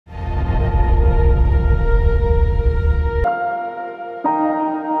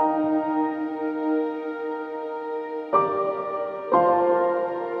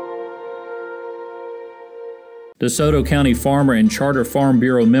DeSoto County farmer and Charter Farm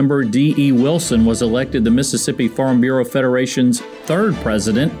Bureau member D.E. Wilson was elected the Mississippi Farm Bureau Federation's third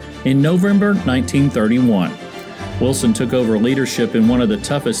president in November 1931. Wilson took over leadership in one of the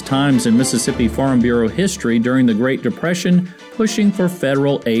toughest times in Mississippi Farm Bureau history during the Great Depression, pushing for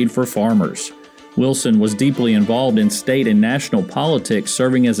federal aid for farmers. Wilson was deeply involved in state and national politics,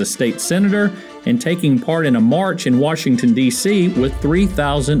 serving as a state senator and taking part in a march in Washington, D.C. with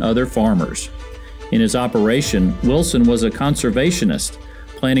 3,000 other farmers. In his operation, Wilson was a conservationist,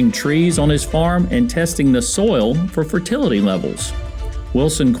 planting trees on his farm and testing the soil for fertility levels.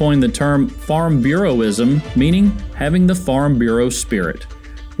 Wilson coined the term Farm Bureauism, meaning having the Farm Bureau spirit.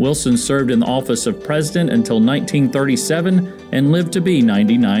 Wilson served in the office of president until 1937 and lived to be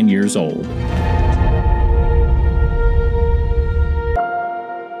 99 years old.